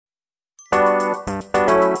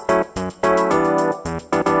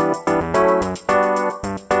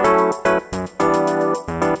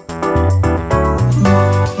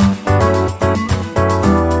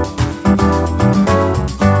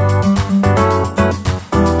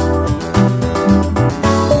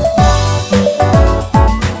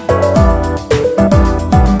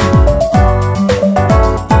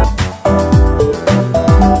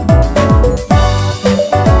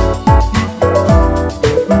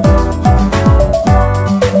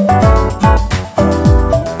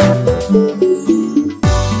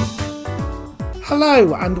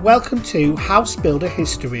and welcome to House Builder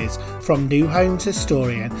Histories from New Homes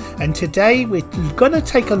Historian, and today we're going to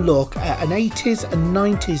take a look at an 80s and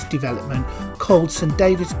 90s development called St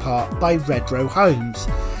David's Park by Redrow Homes.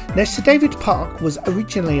 Now, St David's Park was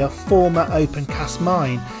originally a former open cast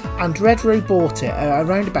mine, and Redrow bought it at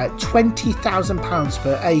around about £20,000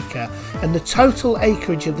 per acre, and the total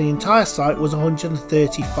acreage of the entire site was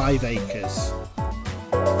 135 acres.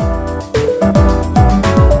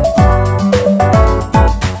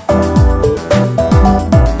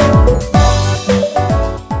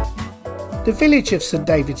 The village of St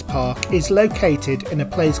David's Park is located in a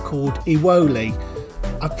place called Ewloe.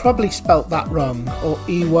 I've probably spelt that wrong, or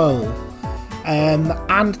Ewloe,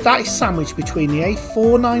 and that is sandwiched between the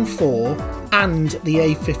A494 and the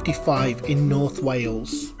A55 in North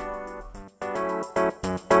Wales.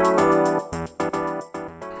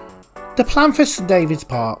 The plan for St David's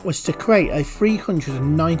Park was to create a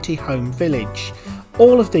 390 home village.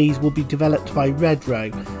 All of these will be developed by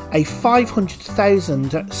Redrow, a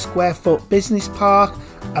 500,000 square foot business park,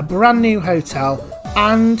 a brand new hotel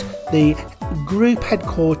and the group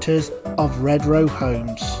headquarters of Redrow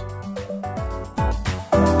Homes.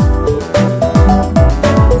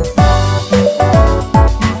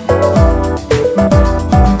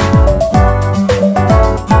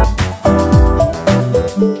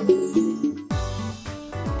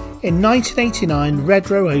 In 1989,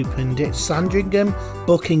 Redrow opened its Sandringham,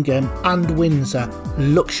 Buckingham and Windsor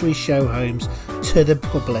luxury show homes to the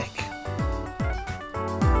public.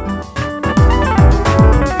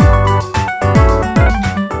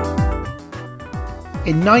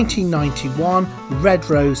 In 1991,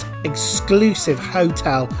 Redrow's exclusive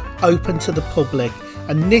hotel opened to the public,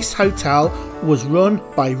 and this hotel was run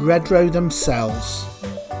by Redrow themselves.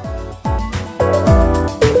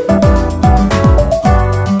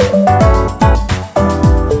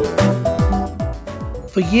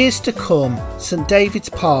 For years to come, St David's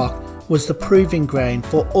Park was the proving ground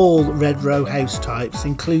for all Redrow house types,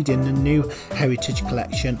 including the new Heritage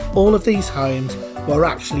Collection. All of these homes were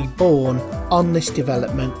actually born on this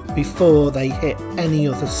development before they hit any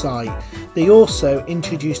other site. They also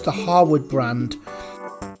introduced the Harwood brand.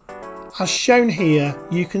 As shown here,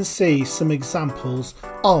 you can see some examples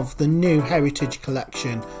of the new Heritage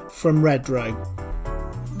Collection from Redrow.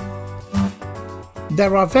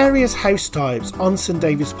 There are various house types on St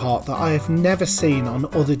David's Park that I have never seen on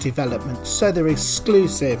other developments, so they're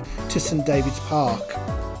exclusive to St David's Park.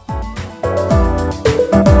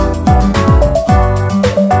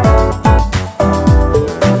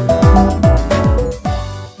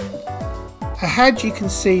 Ahead you can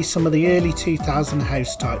see some of the early 2000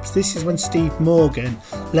 house types. This is when Steve Morgan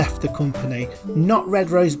left the company. Not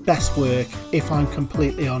Redrow's best work, if I'm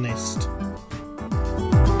completely honest.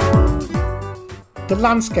 The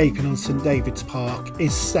landscaping on St David's Park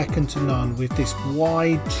is second to none, with this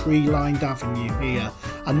wide tree-lined avenue here,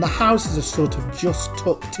 and the houses are sort of just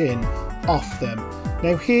tucked in off them.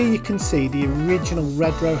 Now here you can see the original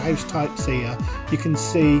Redrow house types here. You can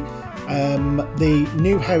see the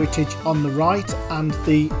new Heritage on the right and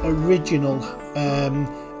the original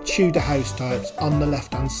Tudor house types on the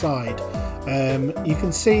left hand side. You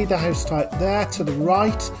can see the house type there to the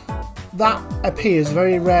right. That appears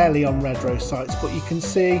very rarely on Redrow sites, but you can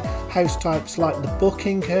see house types like the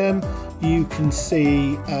Buckingham, you can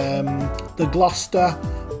see the Gloucester,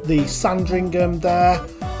 the Sandringham there,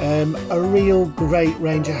 a real great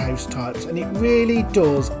range of house types, and it really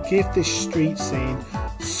does give this street scene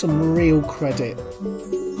some real credit.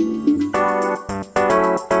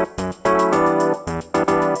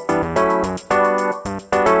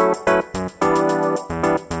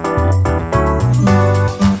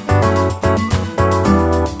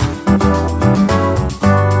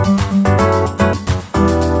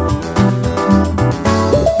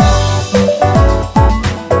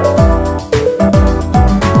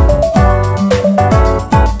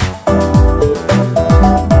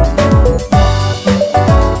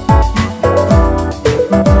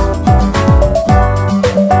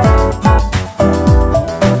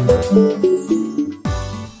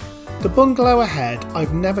 The bungalow ahead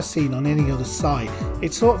I've never seen on any other site.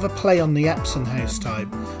 It's sort of a play on the Epsom house type,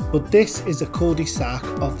 but this is a cul-de-sac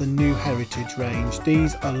of the new Heritage range.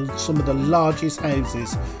 These are some of the largest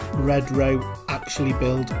houses Redrow actually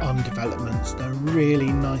build on developments. They're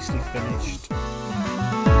really nicely finished.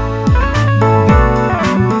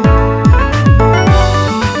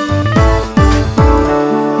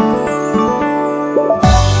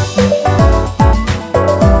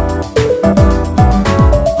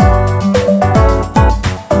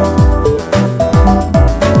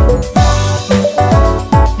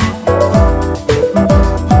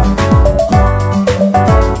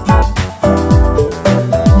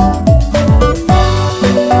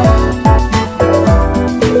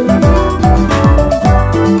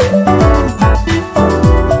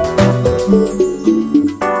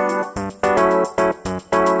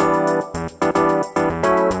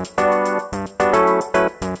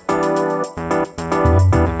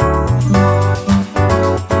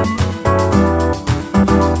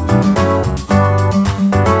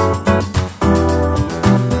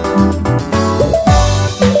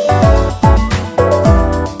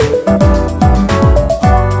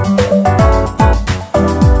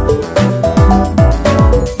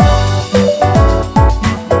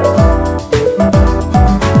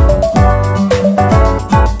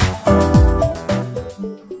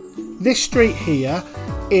 This street here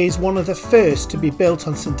is one of the first to be built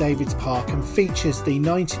on St David's Park and features the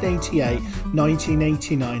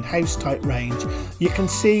 1988-1989 house type range. You can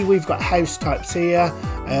see we've got house types here,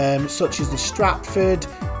 such as the Stratford,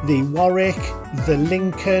 the Warwick, the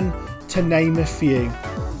Lincoln, to name a few.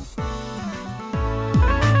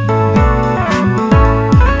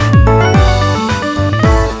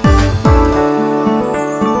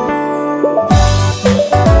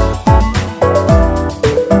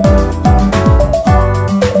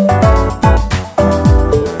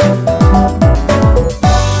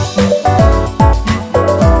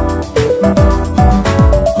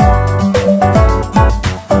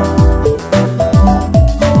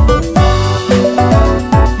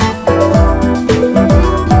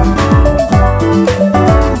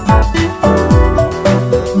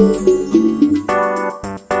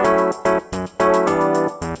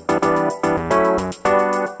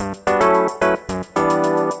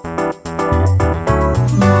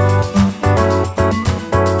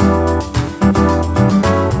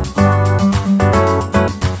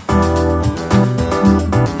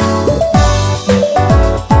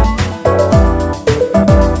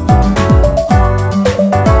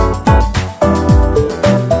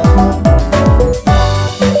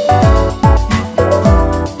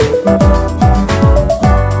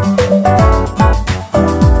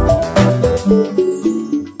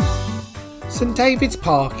 St David's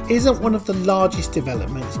Park isn't one of the largest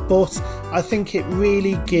developments, but I think it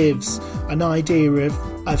really gives an idea of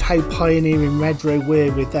how pioneering Redrow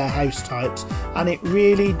were with their house types, and it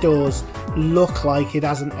really does look like it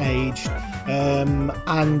hasn't aged,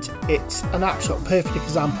 and it's an absolute perfect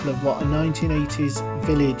example of what a 1980s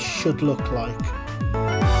village should look like.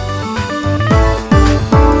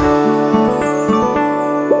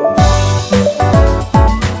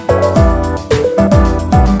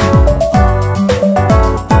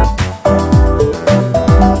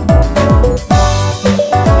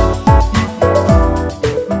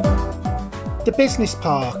 The business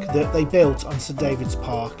park that they built on St David's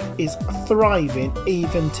Park is thriving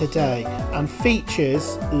even today and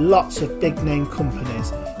features lots of big name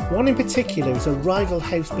companies. One in particular is a rival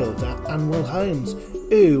house builder, Ewloe Homes,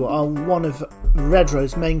 who are one of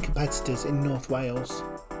Redrow's main competitors in North Wales.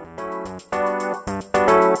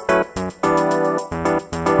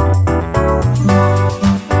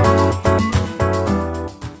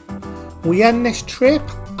 We end this trip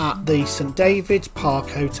at the St David's Park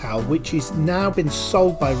Hotel, which is now been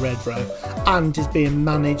sold by Redrow and is being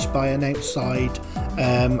managed by an outside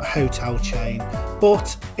hotel chain.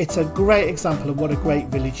 But it's a great example of what a great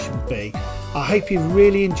village should be. I hope you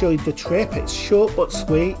really enjoyed the trip. It's short but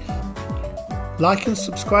sweet. Like and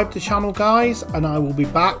subscribe to the channel, guys, and I will be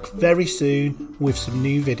back very soon with some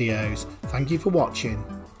new videos. Thank you for watching.